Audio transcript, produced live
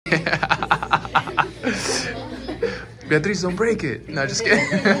Beatriz, don't break it. No, just kidding.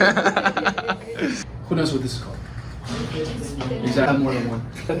 Who knows what this is called? Exactly. I have more than one.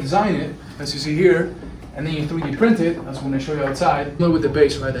 I design it, as you see here, and then you 3D print it. That's when I show you outside. Look with the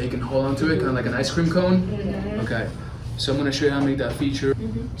base, right, that you can hold onto it, kind of like an ice cream cone. Okay, so I'm gonna show you how to make that feature.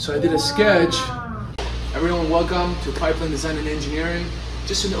 So I did a sketch. Everyone, welcome to Pipeline Design and Engineering.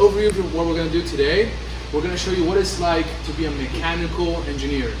 Just an overview of what we're gonna do today. We're gonna show you what it's like to be a mechanical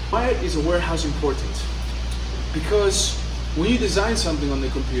engineer. Why is a warehouse important? Because when you design something on the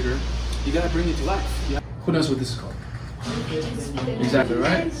computer, you gotta bring it to life. Who knows what this is called? Exactly,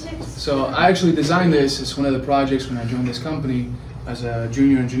 right? So I actually designed this. It's one of the projects when I joined this company as a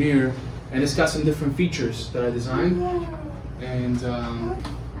junior engineer, and it's got some different features that I designed. And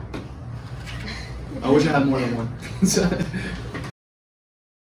I wish I had more than one.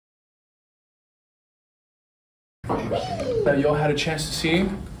 That you all had a chance to see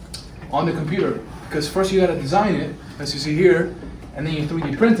on the computer. Because first you gotta design it, as you see here, and then you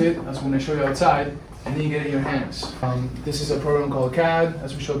 3D print it. That's when I show you outside. And then you get it in your hands. This is a program called CAD,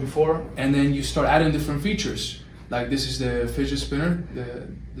 as we showed before. And then you start adding different features. Like this is the fidget spinner,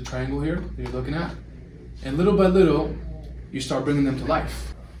 the triangle here that you're looking at. And little by little, you start bringing them to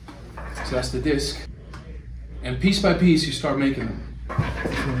life. So that's the disc. And piece by piece, you start making them. You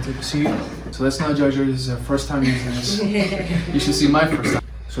want to take a seat? So let's not judge her. This is her first time using this. You should see my first time.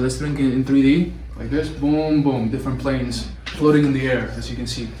 So let's think in 3D, like this. Boom, boom, different planes floating in the air, as you can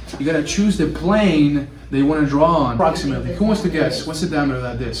see. You gotta choose the plane that you want to draw on. Approximately. Who wants to guess? What's the diameter of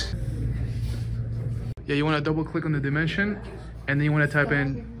that disc? Yeah, you want to double click on the dimension, and then you want to type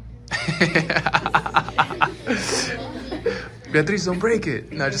in. Beatriz, don't break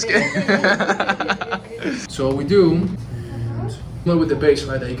it. No, just kidding. So what we do, look with the base,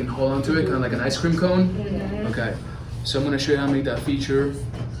 right, that you can hold onto it, kind of like an ice cream cone. Okay. So I'm gonna show you how to make that feature.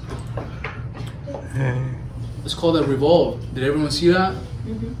 It's called a revolve. Did everyone see that?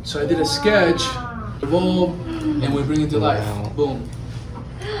 So I did a sketch, revolve, and we bring it to life. Boom.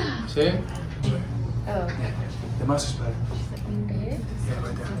 See? Oh. The mouse is better. Yeah,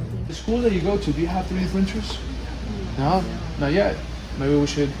 right there. The school that you go to, do you have 3D printers? No, not yet. Maybe we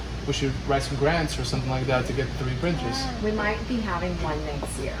should write some grants or something like that to get 3D printers. We might be having one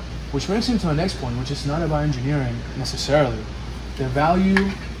next year. Which brings me to our next point, which is not about engineering necessarily. The value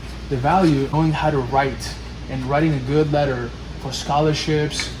knowing how to write and writing a good letter for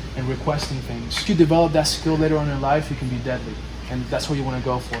scholarships and requesting things. If you develop that skill later on in life, you can be deadly. And that's what you want to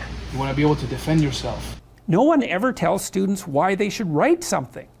go for. You want to be able to defend yourself. No one ever tells students why they should write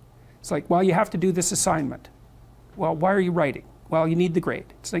something. It's like, well, you have to do this assignment. Well, why are you writing? Well, you need the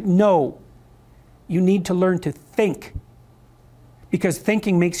grade. It's like, no. You need to learn to think. Because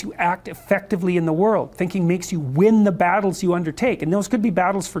thinking makes you act effectively in the world. Thinking makes you win the battles you undertake. And those could be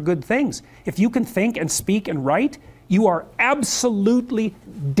battles for good things. If you can think and speak and write, you are absolutely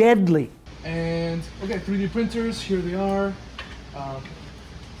deadly. And okay, 3D printers, here they are.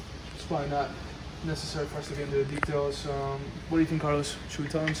 It's probably not necessary for us to get into the details. What do you think, Carlos? Should we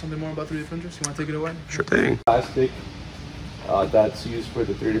tell them something more about 3D printers? You want to take it away? Sure thing. Plastic that's used for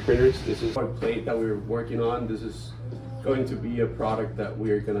the 3D printers. This is our plate that we're working on. This is going to be a product that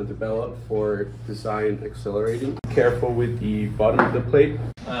we are going to develop for design accelerating. Careful with the bottom of the plate.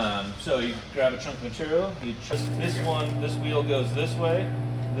 So you grab a chunk of material, you just this wheel goes this way,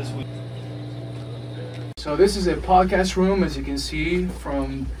 this wheel. So this is a podcast room, as you can see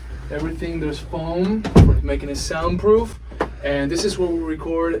from everything. There's foam for making it soundproof, and this is where we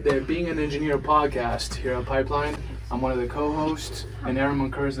record the Being an Engineer podcast here at Pipeline. I'm one of the co-hosts, and Aaron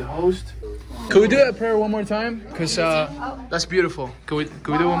Monker is the host. Could we do that prayer one more time? Because that's beautiful. Can we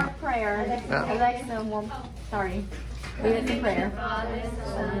do one more prayer? Yeah. I like some more. Sorry. Lead us in prayer.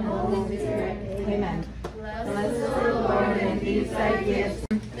 Amen.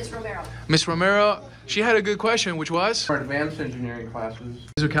 Miss Romero, she had a good question, which was? For advanced engineering classes.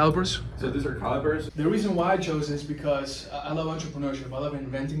 These are calipers? So these are calipers. The reason why I chose this is because I love entrepreneurship. I love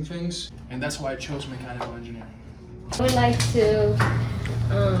inventing things, and that's why I chose mechanical engineering. I would like to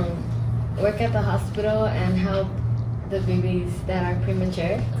work at the hospital and help the babies that are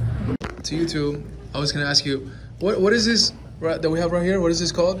premature. To you two, I was going to ask you, what is this that we have right here? What is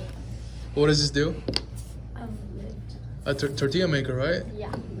this called? What does this do? A tortilla maker, right?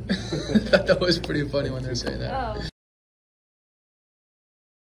 Yeah. That was pretty funny when they were saying that. Oh.